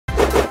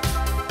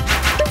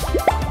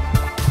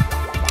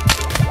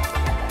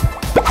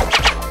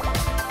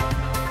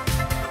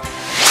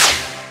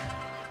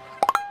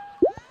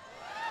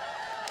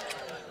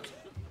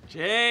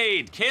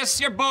Jade, kiss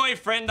your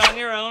boyfriend on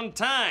your own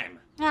time.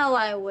 Oh,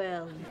 I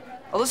will.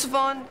 Alyssa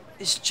Vaughn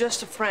is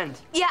just a friend.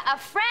 Yeah, a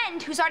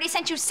friend who's already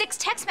sent you 6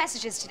 text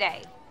messages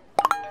today.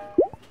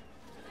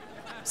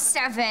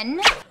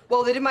 7.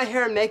 Well, they did my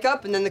hair and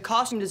makeup, and then the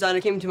costume designer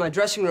came into my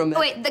dressing room. Oh,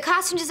 wait, the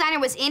costume designer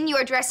was in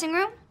your dressing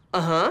room?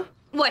 Uh-huh.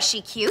 Was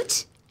she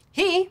cute?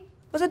 He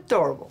was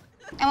adorable.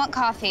 I want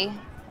coffee.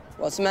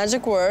 What's the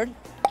magic word?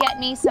 Get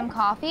me some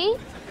coffee.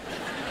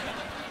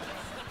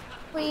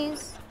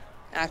 Please.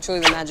 Actually,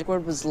 the magic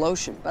word was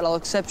lotion, but I'll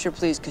accept your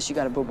please because you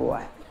got a boo-boo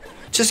eye.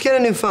 Just get a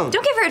new phone.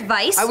 Don't give her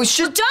advice. I was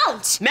just...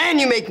 Don't! Man,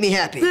 you make me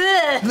happy.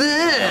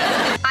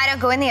 I don't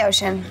go in the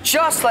ocean.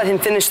 Just let him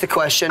finish the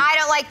question. I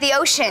don't like the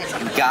ocean.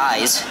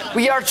 Guys.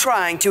 We are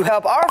trying to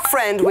help our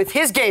friend with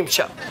his game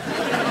show.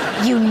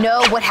 You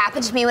know what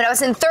happened to me when I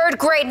was in 3rd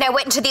grade and I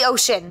went into the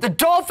ocean. The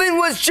dolphin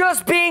was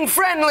just being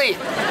friendly.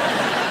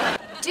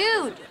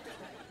 Dude,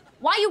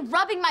 why are you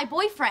rubbing my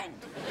boyfriend?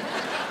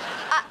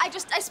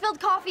 I spilled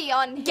coffee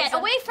on his... Get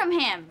away from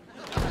him.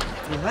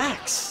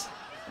 Relax.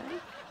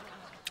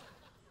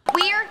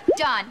 We're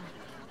done.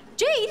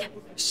 Jade!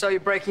 So you're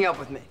breaking up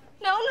with me?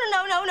 No,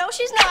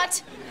 she's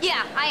not.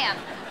 Yeah, I am.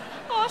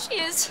 Oh,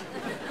 she is.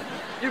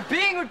 You're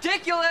being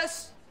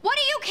ridiculous. What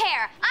do you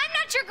care? I'm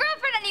not your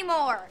girlfriend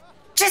anymore.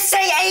 Just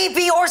say A,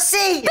 B, or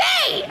C.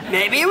 B!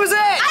 Maybe it was it.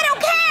 I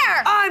don't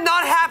care! I'm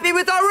not happy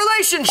with our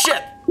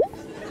relationship.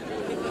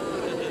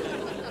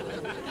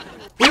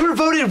 We were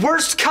voted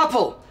worst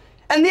couple,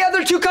 and the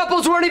other 2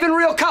 couples weren't even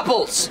real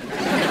couples.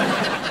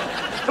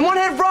 And one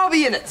had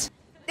Robbie in it.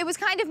 It was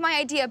kind of my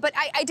idea, but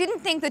I didn't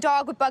think the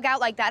dog would bug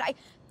out like that.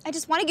 I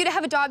just wanted you to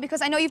have a dog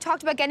because I know you've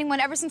talked about getting one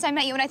ever since I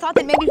met you, and I thought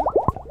that maybe...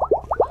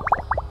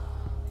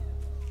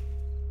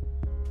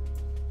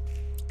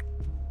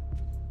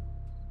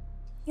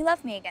 You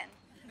love me again.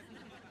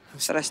 Who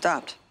said I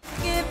stopped?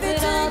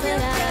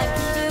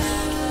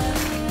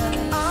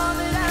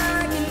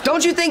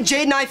 Don't you think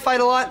Jade and I fight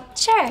a lot?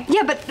 Sure.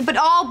 Yeah, but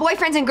all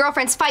boyfriends and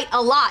girlfriends fight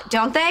a lot,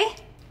 don't they?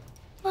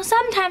 Well,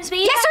 sometimes we...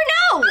 Yes or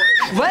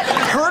no? Let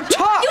her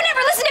talk. You never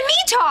listen to me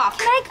talk.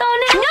 Can I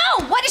go now?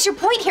 No! What is your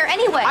point here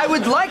anyway? I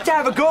would like to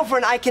have a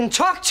girlfriend I can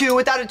talk to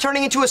without it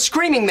turning into a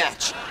screaming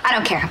match. I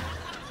don't care.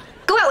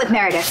 Go out with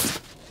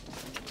Meredith.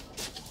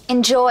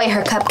 Enjoy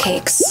her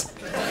cupcakes.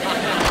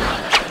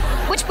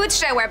 Which boots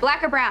should I wear,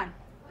 black or brown?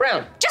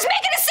 Brown. Just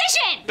make a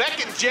decision!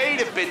 Beck and Jade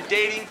have been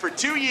dating for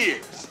 2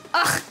 years.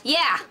 Ugh,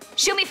 yeah.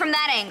 Shoot me from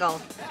that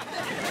angle.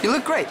 You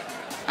look great.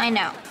 I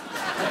know.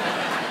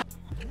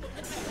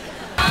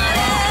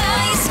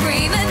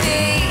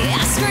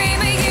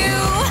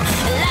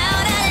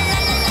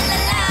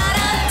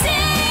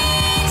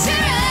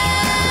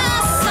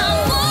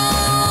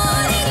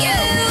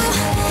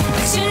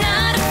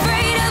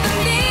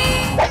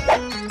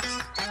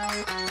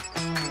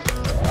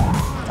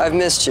 I've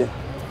missed you.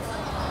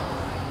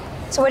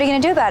 So what are you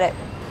gonna do about it?